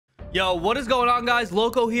Yo, what is going on, guys?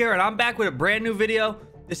 Loco here, and I'm back with a brand new video.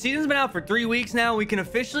 The season's been out for 3 weeks now. We can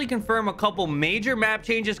officially confirm a couple major map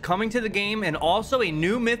changes coming to the game and also a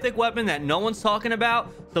new mythic weapon that no one's talking about.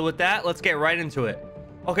 So with that, let's get right into it.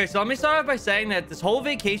 Okay, so let me start off by saying that this whole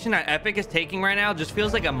vacation that Epic is taking right now just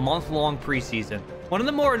feels like a month-long preseason. One of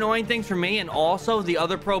the more annoying things for me and also the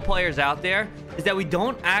other pro players out there is that we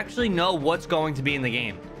don't actually know what's going to be in the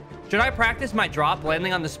game. Should I practice my drop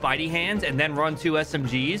landing on the Spidey hands and then run 2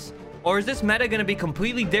 SMGs? Or is this meta going to be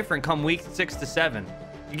completely different come week 6 to 7?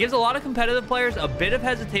 It gives a lot of competitive players a bit of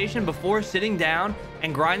hesitation before sitting down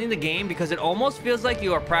and grinding the game because it almost feels like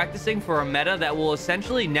you are practicing for a meta that will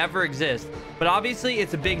essentially never exist. But obviously,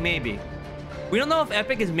 it's a big maybe. We don't know if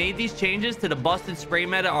Epic has made these changes to the busted spray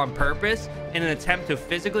meta on purpose in an attempt to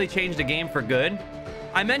physically change the game for good.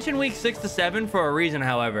 I mentioned week 6 to 7 for a reason,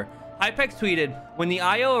 however. Hypex tweeted, when the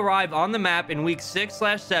IO arrive on the map in week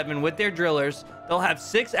 6/7 with their drillers, they'll have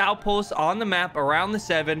 6 outposts on the map around the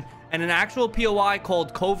 7 and an actual POI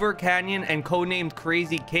called Covert Canyon and codenamed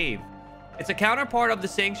Crazy Cave. It's a counterpart of the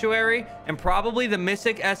Sanctuary and probably the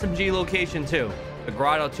Mythic SMG location too. The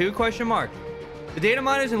Grotto 2 question mark. The data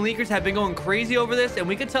miners and leakers have been going crazy over this, and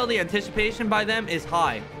we can tell the anticipation by them is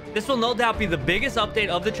high. This will no doubt be the biggest update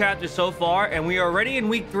of the chapter so far, and we are already in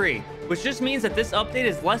week 3, which just means that this update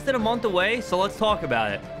is less than a month away, so let's talk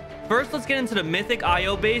about it. First, let's get into the Mythic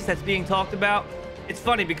IO base that's being talked about. It's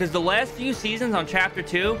funny because the last few seasons on Chapter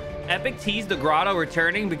 2, Epic teased the Grotto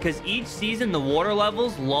returning because each season the water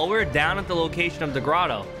levels lower down at the location of the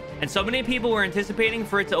Grotto, and so many people were anticipating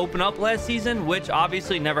for it to open up last season, which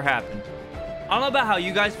obviously never happened. I don't know about how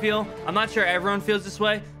you guys feel. I'm not sure everyone feels this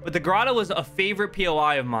way, but the Grotto was a favorite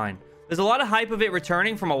POI of mine. There's a lot of hype of it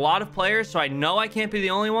returning from a lot of players, so I know I can't be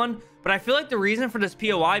the only one, but I feel like the reason for this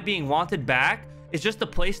POI being wanted back is just the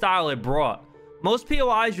playstyle it brought. Most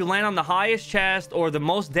POIs, you land on the highest chest or the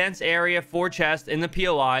most dense area for chest in the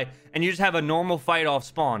POI, and you just have a normal fight off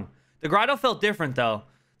spawn. The Grotto felt different though.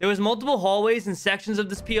 There was multiple hallways and sections of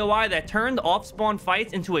this POI that turned off spawn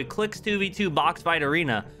fights into a clicks 2v2 box fight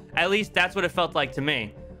arena. At least that's what it felt like to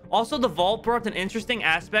me. Also, the vault brought an interesting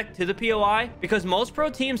aspect to the POI because most pro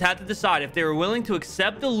teams had to decide if they were willing to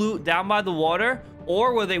accept the loot down by the water,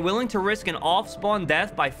 or were they willing to risk an off-spawn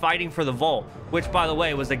death by fighting for the vault, which by the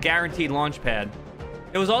way was a guaranteed launch pad.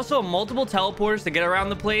 There was also multiple teleporters to get around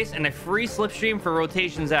the place and a free slipstream for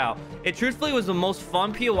rotations out. It truthfully was the most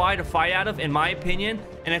fun POI to fight out of in my opinion,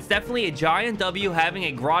 and it's definitely a giant W having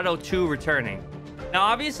a Grotto 2 returning. Now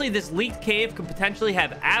obviously this leaked cave could potentially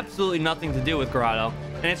have absolutely nothing to do with Grotto,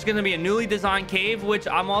 and it's going to be a newly designed cave, which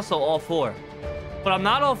I'm also all for. What I'm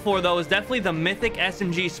not all for though is definitely the mythic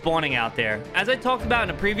SMG spawning out there. As I talked about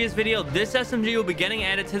in a previous video, this SMG will be getting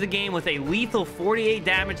added to the game with a lethal 48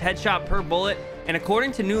 damage headshot per bullet, and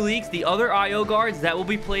according to new leaks, the other IO guards that will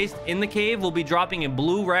be placed in the cave will be dropping a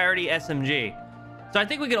blue rarity SMG. So I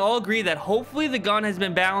think we can all agree that hopefully the gun has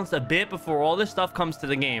been balanced a bit before all this stuff comes to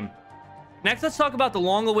the game. Next, let's talk about the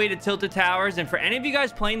long-awaited Tilted Towers, and for any of you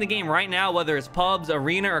guys playing the game right now, whether it's pubs,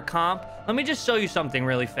 arena, or comp, let me just show you something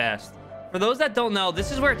really fast. For those that don't know,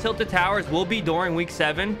 this is where Tilted Towers will be during week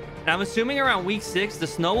 7, and I'm assuming around week 6, the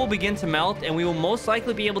snow will begin to melt, and we will most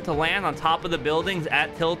likely be able to land on top of the buildings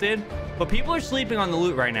at Tilted, but people are sleeping on the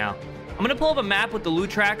loot right now. I'm going to pull up a map with the loot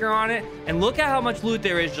tracker on it, and look at how much loot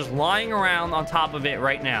there is just lying around on top of it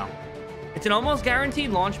right now. It's an almost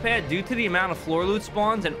guaranteed launch pad due to the amount of floor loot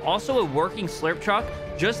spawns and also a working slurp truck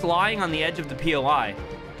just lying on the edge of the POI.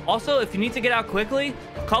 Also, if you need to get out quickly,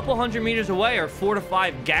 a couple hundred meters away are 4 to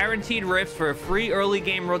 5 guaranteed rifts for a free early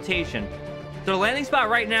game rotation. So the landing spot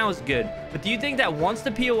right now is good, but do you think that once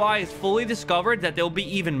the POI is fully discovered that there will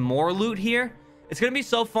be even more loot here? It's going to be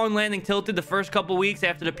so fun landing Tilted the first couple weeks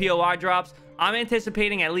after the POI drops. I'm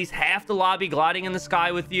anticipating at least half the lobby gliding in the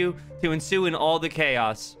sky with you to ensue in all the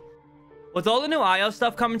chaos. With all the new IO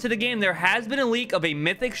stuff coming to the game, there has been a leak of a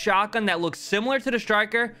mythic shotgun that looks similar to the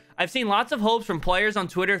Striker. I've seen lots of hopes from players on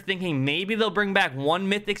Twitter thinking maybe they'll bring back one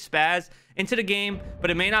mythic spaz into the game, but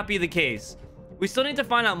it may not be the case. We still need to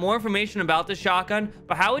find out more information about this shotgun,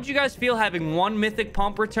 but how would you guys feel having one mythic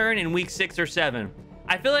pump return in week 6 or 7?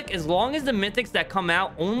 I feel like as long as the mythics that come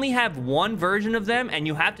out only have one version of them and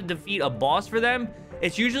you have to defeat a boss for them,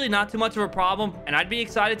 it's usually not too much of a problem, and I'd be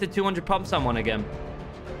excited to 200 pump someone again.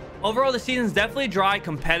 Overall, the season's definitely dry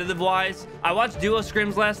competitive-wise. I watched duo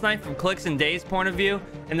scrims last night from Clicks and Dave's point of view,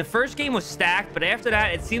 and the first game was stacked, but after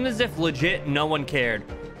that, it seemed as if legit no one cared.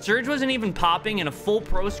 Surge wasn't even popping in a full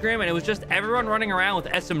pro scrim, and it was just everyone running around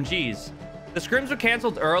with SMGs. The scrims were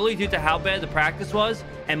canceled early due to how bad the practice was,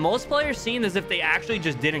 and most players seemed as if they actually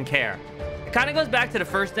just didn't care. It kind of goes back to the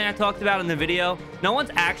first thing I talked about in the video. No one's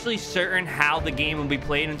actually certain how the game will be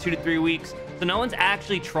played in 2 to 3 weeks, so no one's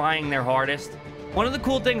actually trying their hardest. One of the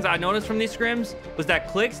cool things I noticed from these scrims was that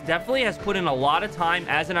Clicks definitely has put in a lot of time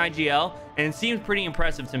as an IGL, and it seems pretty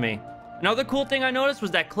impressive to me. Another cool thing I noticed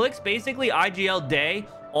was that Clicks basically IGL Day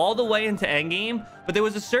all the way into endgame, but there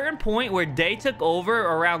was a certain point where Day took over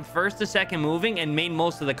around first to second moving and made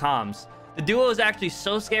most of the comms. The duo is actually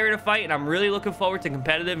so scary to fight, and I'm really looking forward to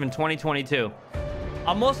competitive in 2022.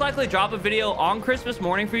 I'll most likely drop a video on Christmas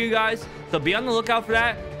morning for you guys, so be on the lookout for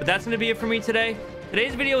that. But that's going to be it for me today.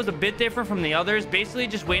 Today's video is a bit different from the others, basically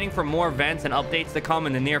just waiting for more events and updates to come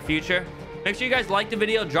in the near future. Make sure you guys like the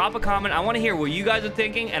video, drop a comment. I want to hear what you guys are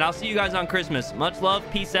thinking, and I'll see you guys on Christmas. Much love,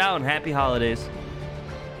 peace out, and happy holidays.